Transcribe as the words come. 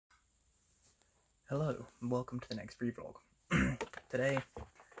Hello, and welcome to the next ReeVlog. Today,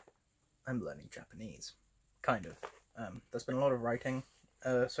 I'm learning Japanese. Kind of. There's been a lot of writing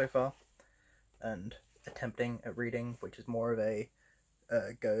so far, and attempting at reading, which is more of a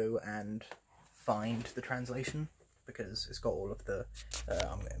go and find the translation, because it's got all of the,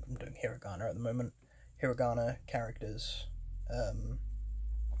 I'm doing hiragana at the moment, hiragana characters,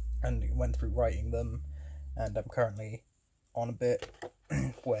 and went through writing them, and I'm currently on a bit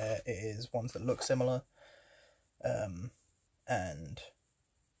where it is ones that look similar, and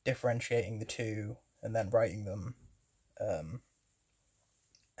differentiating the two and then writing them,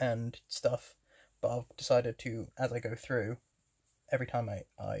 and stuff. But I've decided to, as I go through, every time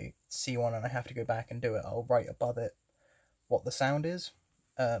I see one and I have to go back and do it, I'll write above it what the sound is,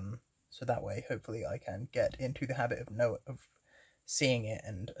 so that way hopefully I can get into the habit of seeing it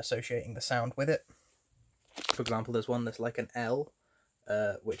and associating the sound with it. For example, there's one that's like an L,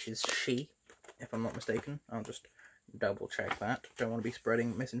 which is she, if I'm not mistaken. I'll just double check that. Don't want to be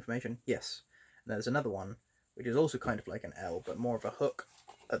spreading misinformation. Yes. And there's another one, which is also kind of like an L, but more of a hook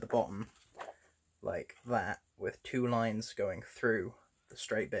at the bottom, like that, with two lines going through the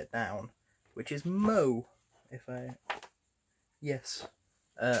straight bit down, which is Mo, yes.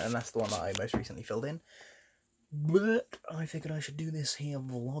 And that's the one that I most recently filled in. But I figured I should do this here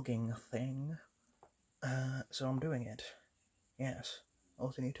vlogging thing. So I'm doing it. Yes.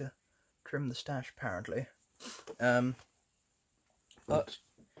 Also need to trim the stash, apparently. But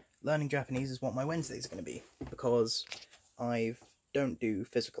learning Japanese is what my Wednesdays are going to be, because I don't do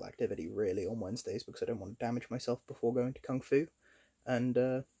physical activity really on Wednesdays because I don't want to damage myself before going to Kung Fu.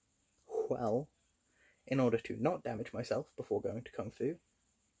 And, well, in order to not damage myself before going to Kung Fu,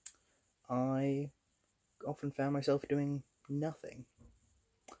 I often found myself doing nothing.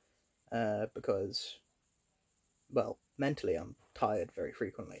 Because, well, mentally I'm tired very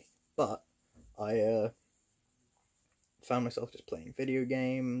frequently, but I found myself just playing video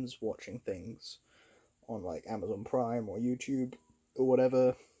games, watching things on like Amazon Prime or YouTube or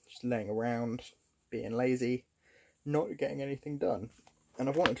whatever, just laying around, being lazy, not getting anything done. And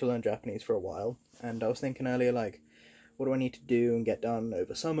I've wanted to learn Japanese for a while, and I was thinking earlier, like, what do I need to do and get done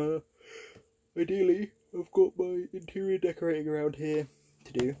over summer? Ideally, I've got my interior decorating around here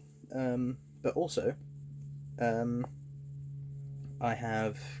to do, but also, I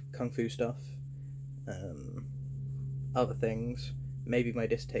have Kung Fu stuff, other things, maybe my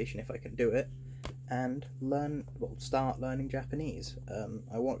dissertation if I can do it, and start learning Japanese.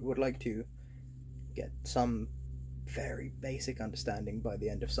 I would like to get some very basic understanding by the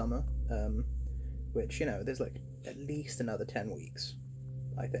end of summer, which, you know, there's like at least another 10 weeks,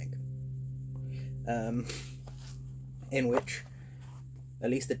 I think, in which at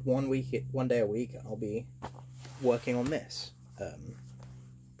least one day a week I'll be working on this,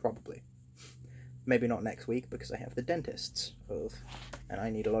 probably. Maybe not next week because I have the dentists, and I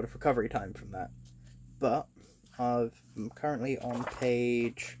need a lot of recovery time from that. But I'm currently on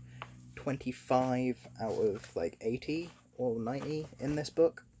page 25 out of like 80 or 90 in this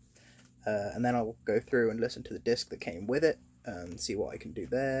book, and then I'll go through and listen to the disc that came with it and see what I can do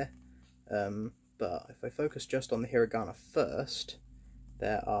there. But if I focus just on the hiragana first,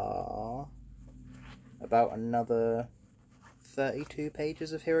 there are about another 32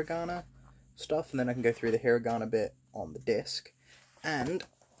 pages of hiragana stuff, and then I can go through the hiragana bit on the disc. And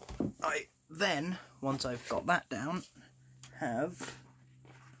I then, once I've got that down,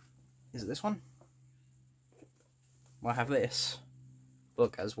 is it this one? Well, I have this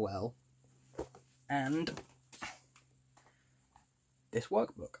book as well, and this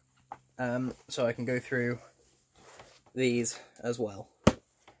workbook. So I can go through these as well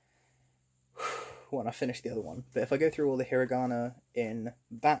when I finish the other one. But if I go through all the hiragana in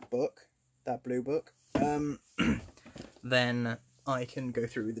that book, that blue book, then I can go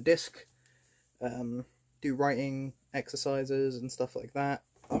through the disc, do writing exercises and stuff like that.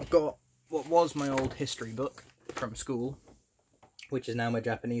 I've got what was my old history book from school, which is now my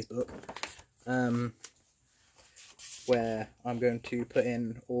Japanese book, where I'm going to put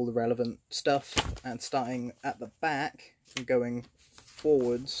in all the relevant stuff, and starting at the back and going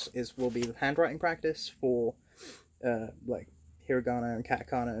forwards will be the handwriting practice for like hiragana and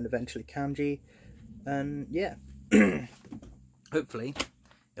katakana and eventually kanji, and yeah, hopefully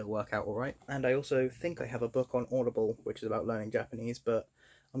it'll work out alright. And I also think I have a book on Audible which is about learning Japanese, but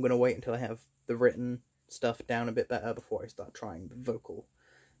I'm going to wait until I have the written stuff down a bit better before I start trying the vocal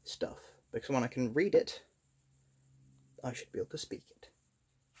stuff, because when I can read it, I should be able to speak it,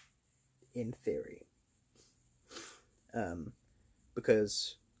 in theory.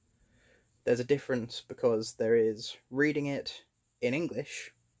 Because there's a difference, because there is reading it in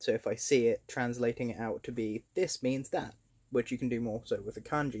English So if I see it, translating it out to be this means that, which you can do more so with the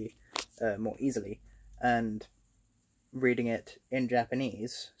kanji more easily, and reading it in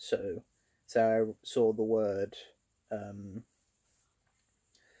Japanese. So I saw the word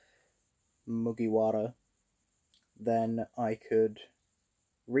Mugiwara, then I could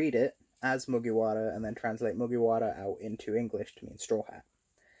read it as Mugiwara and then translate Mugiwara out into English to mean straw hat.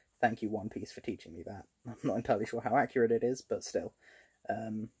 Thank you, One Piece, for teaching me that. I'm not entirely sure how accurate it is, but still.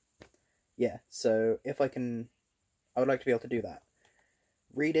 Yeah, so if I would like to be able to do that.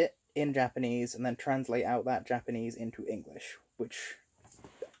 Read it in Japanese and then translate out that Japanese into English, which,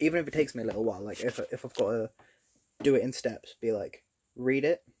 even if it takes me a little while, like if I've got to do it in steps, be like, read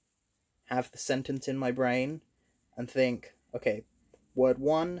it, have the sentence in my brain, and think, okay, word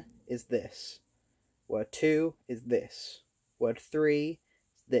 1 is this, word 2 is this, word 3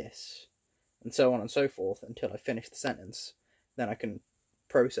 is this, and so on and so forth until I finish the sentence. Then I can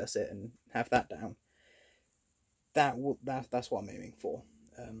process it and have that down. That's what I'm aiming for.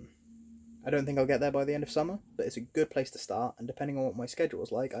 I don't think I'll get there by the end of summer, but it's a good place to start, and depending on what my schedule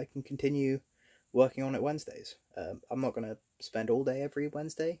is like, I can continue working on it Wednesdays. I'm not going to spend all day every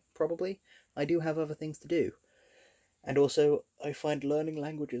Wednesday, probably. I do have other things to do. And also, I find learning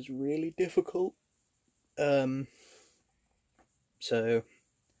languages really difficult. So,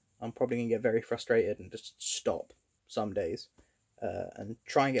 I'm probably going to get very frustrated and just stop some days. And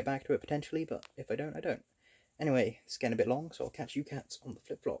try and get back to it potentially, but if I don't, I don't. Anyway, it's getting a bit long, so I'll catch you cats on the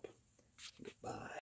flip-flop. Goodbye.